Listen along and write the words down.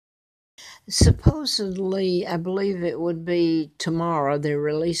Supposedly, I believe it would be tomorrow, they're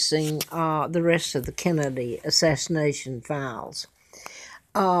releasing the rest of the Kennedy assassination files.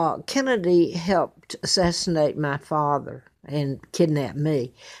 Kennedy helped assassinate my father and kidnap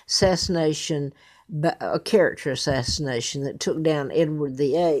me. Assassination, a character assassination that took down Edward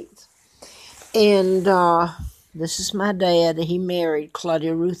VIII. And this is my dad. He married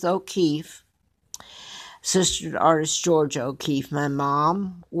Claudia Ruth O'Keefe, sister to artist George O'Keefe. My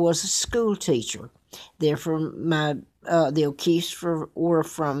mom was a school teacher. They're from the O'Keefes were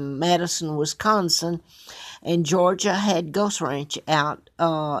from Madison, Wisconsin, and Georgia had Ghost Ranch out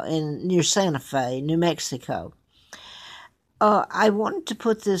near Santa Fe, New Mexico. I wanted to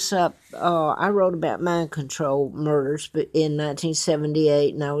put this up. I wrote about mind control murders in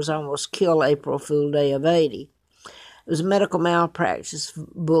 1978, and I was almost killed April Fool Day of '80. It was a medical malpractice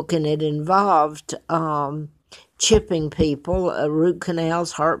book, and it involved chipping people, root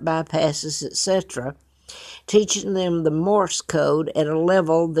canals, heart bypasses, etc., teaching them the Morse code at a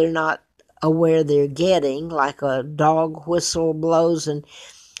level they're not aware they're getting, like a dog whistle blows and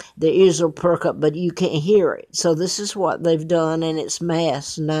their ears will perk up, but you can't hear it. So this is what they've done, and it's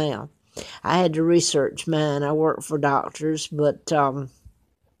mass now. I had to research mine. I work for doctors, but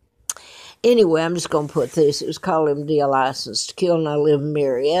anyway, I'm just going to put this. It was called MD, a license to kill, and I live in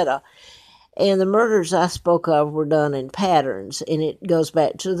Marietta. And the murders I spoke of were done in patterns, and it goes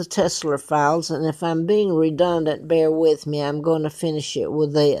back to the Tesla files. And if I'm being redundant, bear with me. I'm going to finish it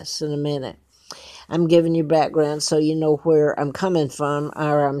with this in a minute. I'm giving you background so you know where I'm coming from,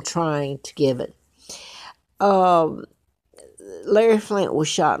 or I'm trying to give it. Larry Flint was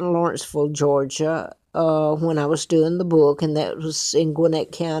shot in Lawrenceville, Georgia, when I was doing the book, and that was in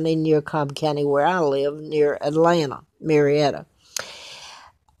Gwinnett County, near Cobb County, where I live, near Atlanta, Marietta.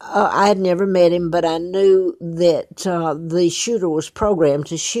 I had never met him, but I knew that the shooter was programmed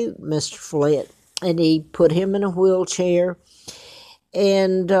to shoot Mr. Flint, and he put him in a wheelchair,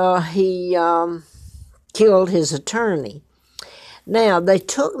 and he killed his attorney. Now, they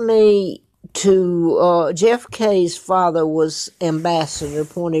took me to JFK's father was ambassador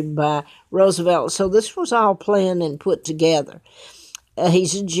appointed by Roosevelt, so this was all planned and put together.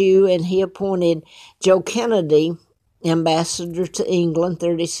 He's a Jew, and he appointed Joe Kennedy ambassador to England,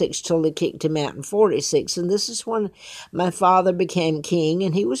 36 till they kicked him out in 46. And this is when my father became king,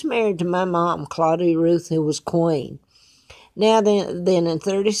 and he was married to my mom, Claudia Ruth, who was queen. Now then in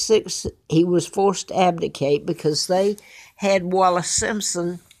 36, he was forced to abdicate because they had Wallace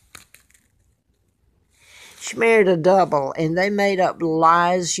Simpson. She married a double, and they made up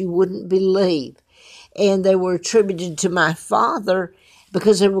lies you wouldn't believe. And they were attributed to my father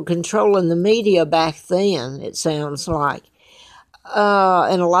because they were controlling the media back then, it sounds like.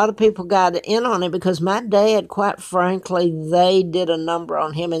 And a lot of people got in on it because my dad, quite frankly, they did a number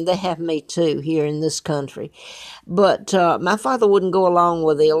on him, and they have me too here in this country. But my father wouldn't go along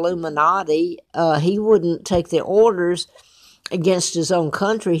with the Illuminati. He wouldn't take their orders against his own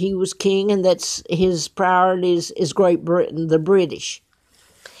country. He was king, and that's his priorities is Great Britain, the British.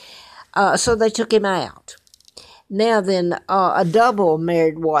 So they took him out. Now then, a double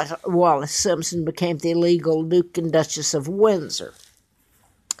married Wallace Simpson became the illegal Duke and Duchess of Windsor.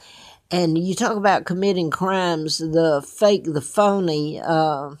 And you talk about committing crimes, the phony,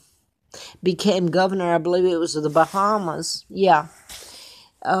 became governor, I believe it was of the Bahamas. Yeah.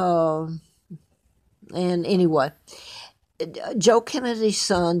 And anyway, Joe Kennedy's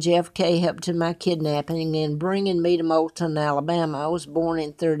son, JFK, helped in my kidnapping and bringing me to Moulton, Alabama. I was born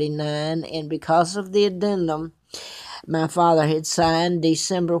in 1939, and because of the addendum my father had signed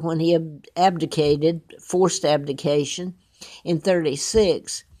December when he abdicated, forced abdication, in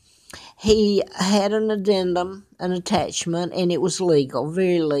 1936, he had an addendum, an attachment, and it was legal,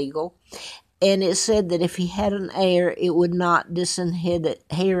 very legal. And it said that if he had an heir, it would not disinherit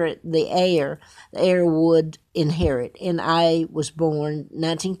the heir. The heir would inherit. And I was born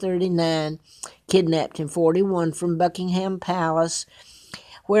 1939, kidnapped in 1941 from Buckingham Palace,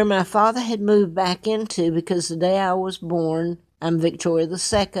 where my father had moved back into because the day I was born, I'm Victoria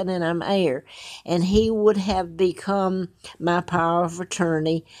II and I'm heir. And he would have become my power of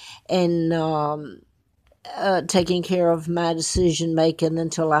attorney and taking care of my decision making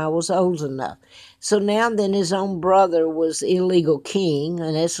until I was old enough. So now then his own brother was illegal king,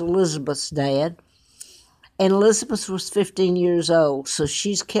 and that's Elizabeth's dad. And Elizabeth was 15 years old, so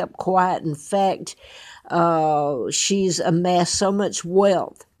she's kept quiet. In fact, she's amassed so much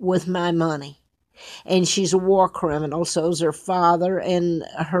wealth with my money. And she's a war criminal, so is her father and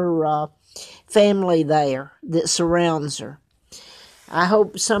her family there that surrounds her. I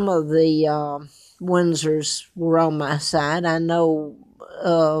hope some of the Windsors were on my side. I know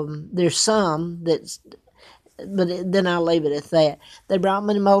there's some that's, but then I'll leave it at that. They brought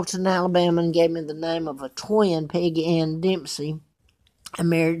me to Moulton, Alabama, and gave me the name of a twin, Peggy Ann Dempsey. I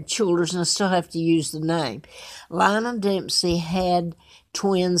married Childers, and I still have to use the name. Lionel Dempsey had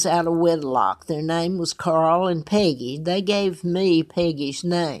twins out of wedlock. Their name was Carl and Peggy. They gave me Peggy's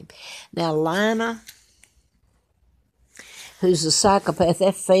name. Now, Lionel, who's a psychopath,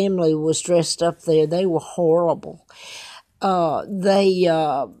 that family was dressed up there. They were horrible.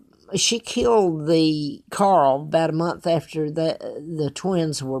 She killed the Carl about a month after the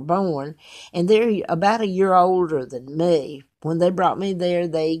twins were born, and they're about a year older than me. When they brought me there,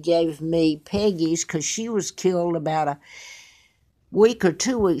 they gave me Peggy's because she was killed about a week or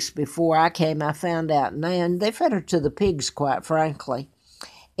 2 weeks before I came. I found out now, and they fed her to the pigs, quite frankly.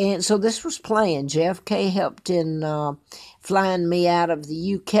 And so this was planned. JFK helped in flying me out of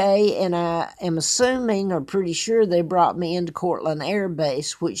the UK, and I am assuming or pretty sure they brought me into Cortland Air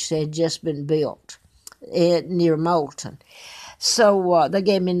Base, which had just been built near Moulton. So they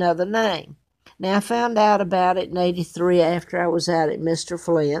gave me another name. Now, I found out about it in '83 after I was out at Mr.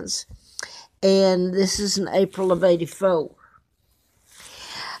 Flint's, and this is in April of '84.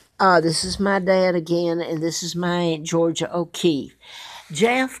 This is my dad again, and this is my Aunt Georgia O'Keefe.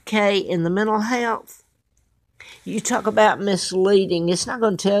 JFK in the mental health, you talk about misleading. It's not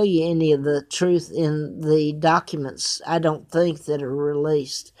going to tell you any of the truth in the documents, I don't think, that are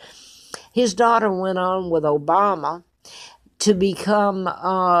released. His daughter went on with Obama to become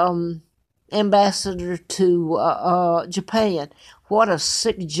ambassador to Japan. What a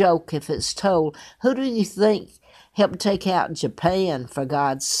sick joke if it's told. Who do you think helped take out Japan, for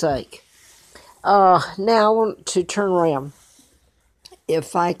God's sake? Now I want to turn around,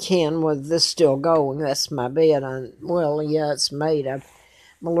 if I can, with this still going. That's my bed. Well, yeah, it's made. I'm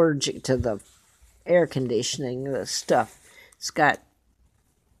allergic to the air conditioning, the stuff. It's got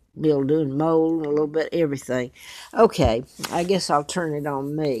mildew and mold and a little bit everything. Okay, I guess I'll turn it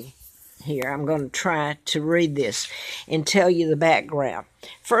on me here. I'm going to try to read this and tell you the background.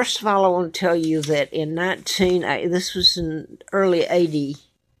 First of all, I want to tell you that this was in early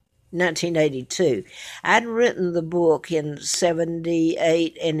 1982. I'd written the book in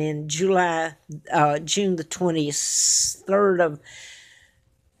 78, and in June the 23rd of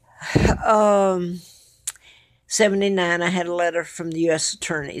 79, I had a letter from the U.S.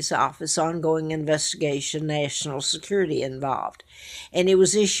 Attorney's Office, ongoing investigation, national security involved. And it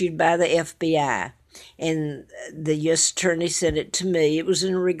was issued by the FBI. And the U.S. Attorney sent it to me. It was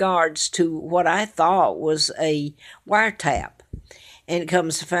in regards to what I thought was a wiretap. And it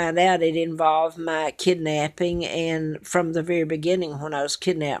comes to find out it involved my kidnapping, and from the very beginning when I was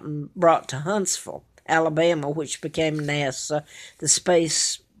kidnapped and brought to Huntsville, Alabama, which became NASA, the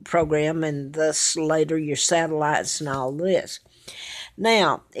space program, and thus later your satellites and all this.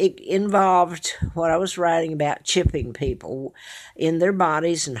 Now, it involved what I was writing about, chipping people in their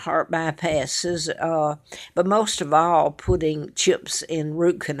bodies and heart bypasses, but most of all, putting chips in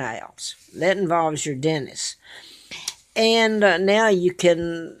root canals. That involves your dentist. And now you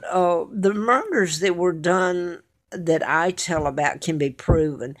can, the murders that were done that I tell about can be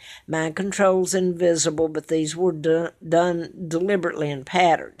proven. Mind control's invisible, but these were done deliberately in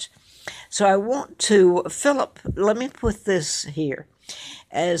patterns. So I want to, Philip, let me put this here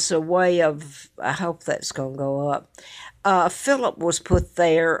as a way of, I hope that's going to go up. Philip was put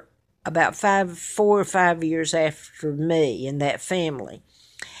there about 4 or 5 years after me in that family.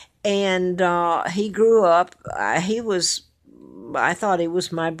 And he grew up, I thought he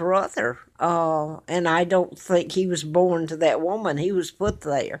was my brother, and I don't think he was born to that woman. He was put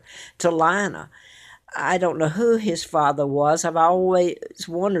there to Lina. I don't know who his father was. I've always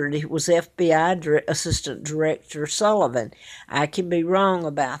wondered if it was FBI Assistant Director Sullivan. I can be wrong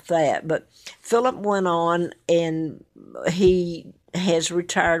about that. But Philip went on, and he has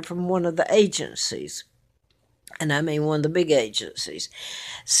retired from one of the agencies. And I mean one of the big agencies.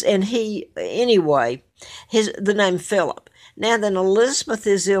 And the name Philip. Now then, Elizabeth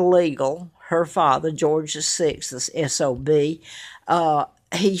is illegal. Her father, George VI, the SOB,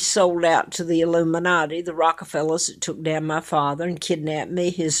 he sold out to the Illuminati, the Rockefellers that took down my father and kidnapped me.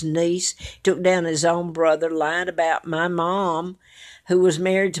 His niece took down his own brother, lied about my mom, who was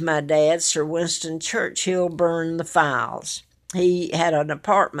married to my dad. Sir Winston Churchill burned the files. He had an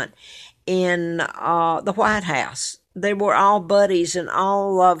apartment in the White House. They were all buddies, and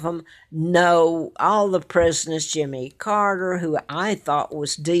all of them know all the presidents. Jimmy Carter, who I thought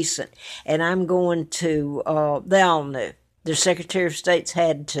was decent, and I'm going to, they all knew. Their Secretary of States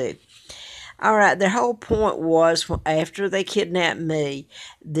had to. All right, their whole point was after they kidnapped me,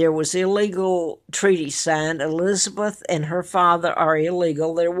 there was illegal treaty signed. Elizabeth and her father are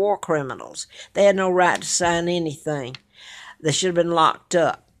illegal. They're war criminals. They had no right to sign anything. They should have been locked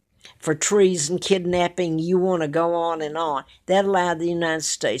up for treason, kidnapping. You want to go on and on. That allowed the United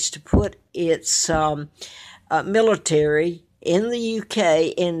States to put its military in the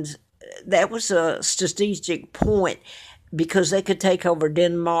UK, and that was a strategic point because they could take over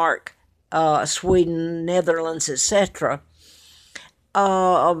Denmark, Sweden, Netherlands, etc.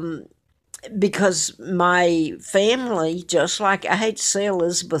 Because my family, just like, I hate to say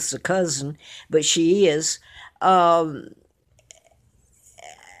Elizabeth's a cousin, but she is,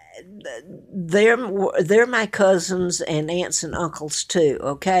 they're my cousins and aunts and uncles too,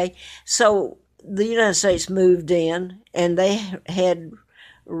 okay? So the United States moved in, and they had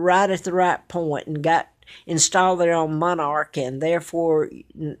right at the right point and got installed their own monarch, and therefore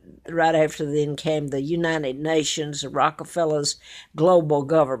right after then came the United Nations, Rockefeller's global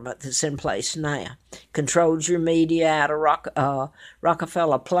government that's in place now. Controls your media out of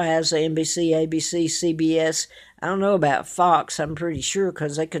Rockefeller Plaza, NBC, ABC, CBS. I don't know about Fox, I'm pretty sure,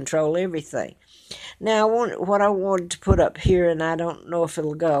 because they control everything. Now, what I wanted to put up here, and I don't know if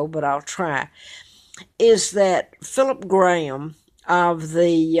it'll go, but I'll try, is that Philip Graham of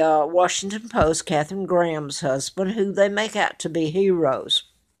the Washington Post, Katharine Graham's husband, who they make out to be heroes.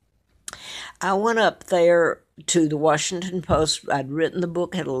 I went up there to the Washington Post. I'd written the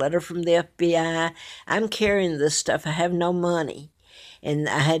book, had a letter from the FBI. I'm carrying this stuff. I have no money. And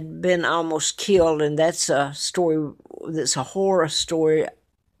I had been almost killed, and that's a story, that's a horror story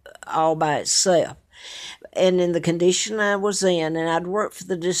all by itself. And in the condition I was in, and I'd worked for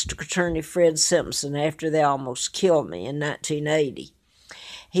the district attorney, Fred Simpson, after they almost killed me in 1980.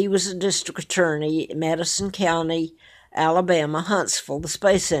 He was a district attorney in Madison County, Alabama, Huntsville, the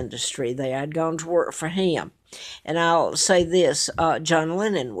space industry there. I'd gone to work for him. And I'll say this, John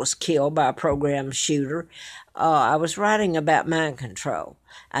Lennon was killed by a program shooter. I was writing about mind control.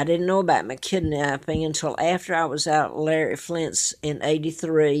 I didn't know about my kidnapping until after I was out at Larry Flint's in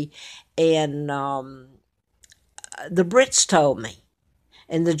 83, and the Brits told me,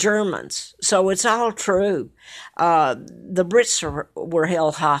 and the Germans. So it's all true. The Brits were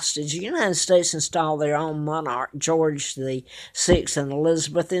held hostage. The United States installed their own monarch, George the Sixth and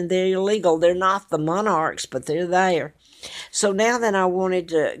Elizabeth, and they're illegal. They're not the monarchs, but they're there. So now that I wanted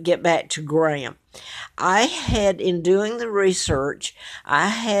to get back to Graham, I had, in doing the research, I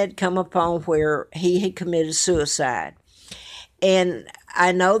had come upon where he had committed suicide. And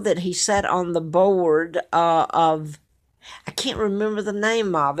I know that he sat on the board of, I can't remember the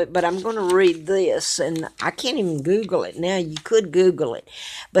name of it, but I'm going to read this, and I can't even Google it now. You could Google it.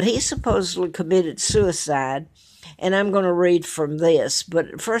 But he supposedly committed suicide, and I'm going to read from this.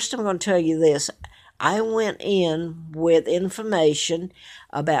 But first I'm going to tell you this. I went in with information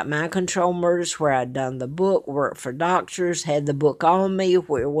about mind control murders, where I'd done the book, worked for doctors, had the book on me,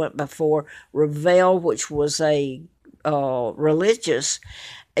 where it went before Revel, which was a religious.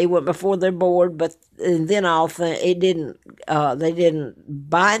 It went before their board, but and then they didn't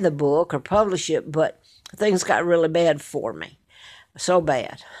buy the book or publish it, but things got really bad for me, so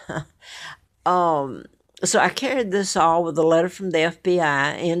bad. So I carried this all with a letter from the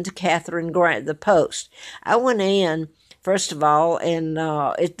FBI into Katharine Grant, the Post. I went in, first of all, and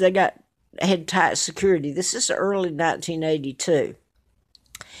they had tight security. This is early 1982.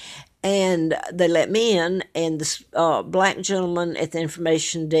 And they let me in, and this black gentleman at the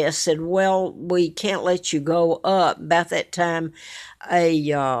information desk said, well, we can't let you go up. About that time,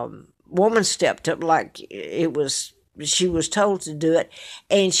 a woman stepped up like she was told to do it,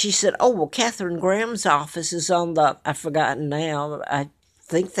 and she said, oh, well, Katharine Graham's office is on I've forgotten now, I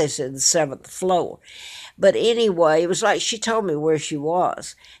think they said the 7th floor. But anyway, it was like she told me where she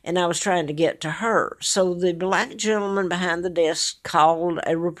was, and I was trying to get to her. So the black gentleman behind the desk called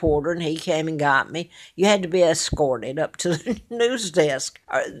a reporter, and he came and got me. You had to be escorted up to the news desk,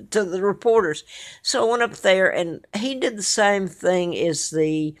 to the reporters. So I went up there, and he did the same thing as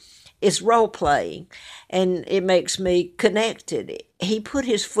it's role-playing, and it makes me connected. He put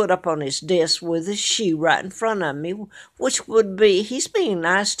his foot up on his desk with his shoe right in front of me, which would be, he's being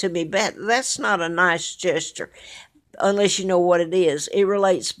nice to me, but that's not a nice gesture unless you know what it is. It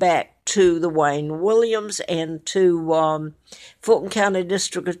relates back to the Wayne Williams and to Fulton County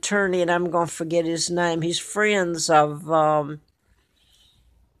District Attorney, and I'm going to forget his name. He's friends of, oh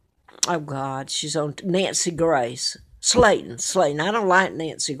God, she's on Nancy Grace. Slayton. I don't like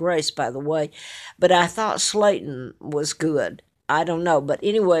Nancy Grace, by the way, but I thought Slayton was good. I don't know. But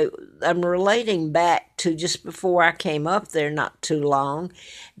anyway, I'm relating back to just before I came up there, not too long,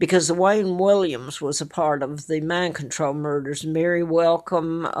 because Wayne Williams was a part of the mind control murders. Mary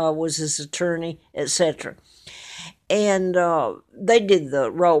Welcome was his attorney, etc. And they did the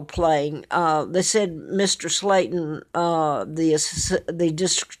role playing. They said Mr. Slayton, the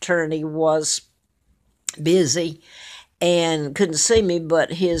district attorney, was busy and couldn't see me,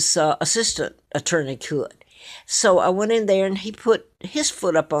 but his assistant attorney could. So I went in there and he put his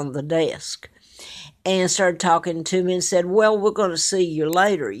foot up on the desk and started talking to me and said, well, we're going to see you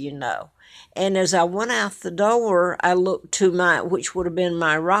later, you know. And as I went out the door, I looked to which would have been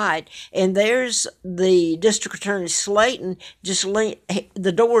my right, and there's the district attorney Slayton,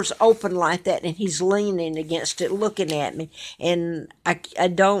 the door's open like that, and he's leaning against it, looking at me. And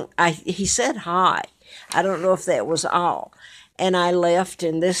he said hi. I don't know if that was all. And I left,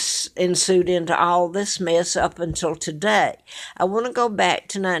 and this ensued into all this mess up until today. I want to go back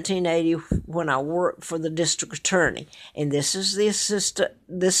to 1980 when I worked for the district attorney. And this is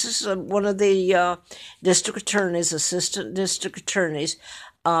one of the district attorneys, assistant district attorneys,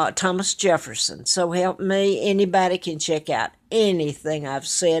 Thomas Jefferson. So help me, anybody can check out anything I've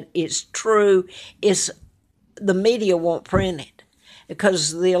said. It's true. The media won't print it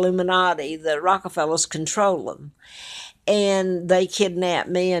because the Illuminati, the Rockefellers, control them. And they kidnapped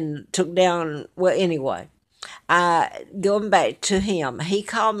me and took down, well, anyway, going back to him, he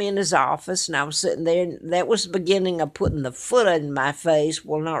called me in his office, and I was sitting there, and that was the beginning of putting the foot in my face,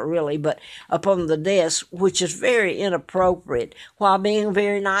 well, not really, but up on the desk, which is very inappropriate, while being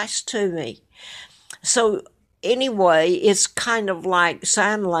very nice to me. So anyway, it's kind of like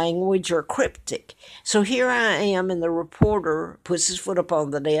sign language or cryptic. So here I am, and the reporter puts his foot up on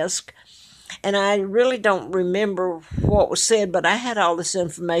the desk, and I really don't remember what was said, but I had all this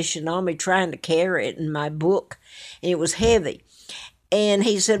information on me trying to carry it in my book, and it was heavy. And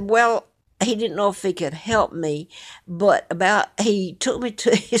he said, well, he didn't know if he could help me, but he took me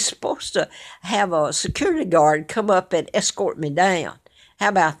to, he's supposed to have a security guard come up and escort me down. How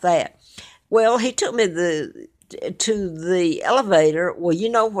about that? Well, he took me to the elevator. Well, you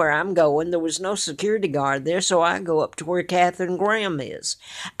know where I'm going. There was no security guard there, so I go up to where Catherine Graham is.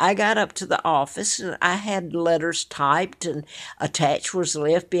 I got up to the office, and I had letters typed, and attached was the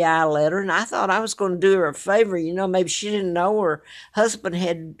FBI letter, and I thought I was going to do her a favor. You know, maybe she didn't know her husband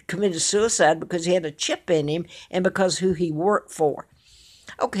had committed suicide because he had a chip in him and because who he worked for.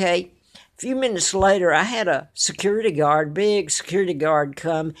 Okay. A few minutes later, I had a big security guard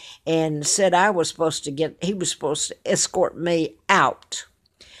come and said he was supposed to escort me out.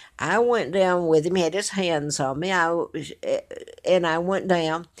 I went down with him. He had his hands on me. And I went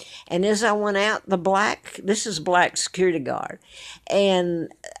down. And as I went out, this is black security guard.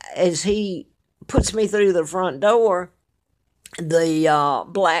 And as he puts me through the front door, the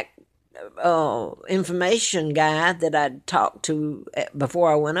black information guy that I'd talked to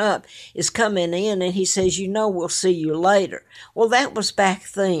before I went up is coming in, and he says, we'll see you later. Well, that was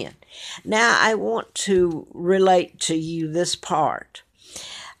back then. Now I want to relate to you this part.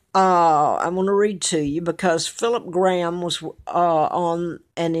 I want to read to you because Philip Graham was on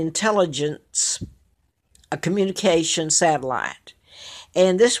an a communication satellite.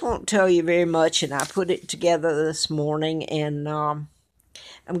 And this won't tell you very much, and I put it together this morning, and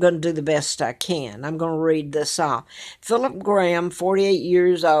I'm going to do the best I can. I'm going to read this off. Philip Graham, 48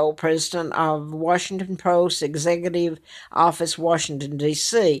 years old, president of Washington Post, Executive Office, Washington,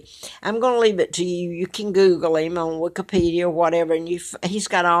 D.C. I'm going to leave it to you. You can Google him on Wikipedia or whatever, and he's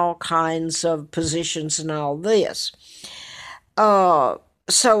got all kinds of positions and all this.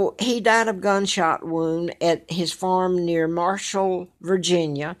 So he died of gunshot wound at his farm near Marshall,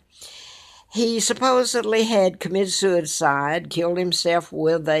 Virginia. He supposedly had committed suicide, killed himself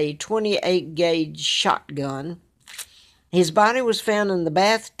with a 28-gauge shotgun. His body was found in the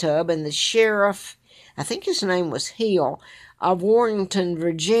bathtub, and the sheriff, I think his name was Hill, of Warrenton,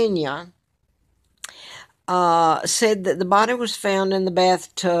 Virginia, said that the body was found in the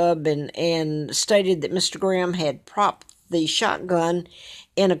bathtub and stated that Mr. Graham had propped the shotgun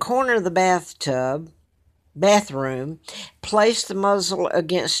in a corner of the bathroom, placed the muzzle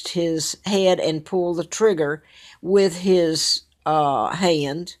against his head and pulled the trigger with his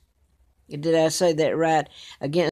hand. Did I say that right? Against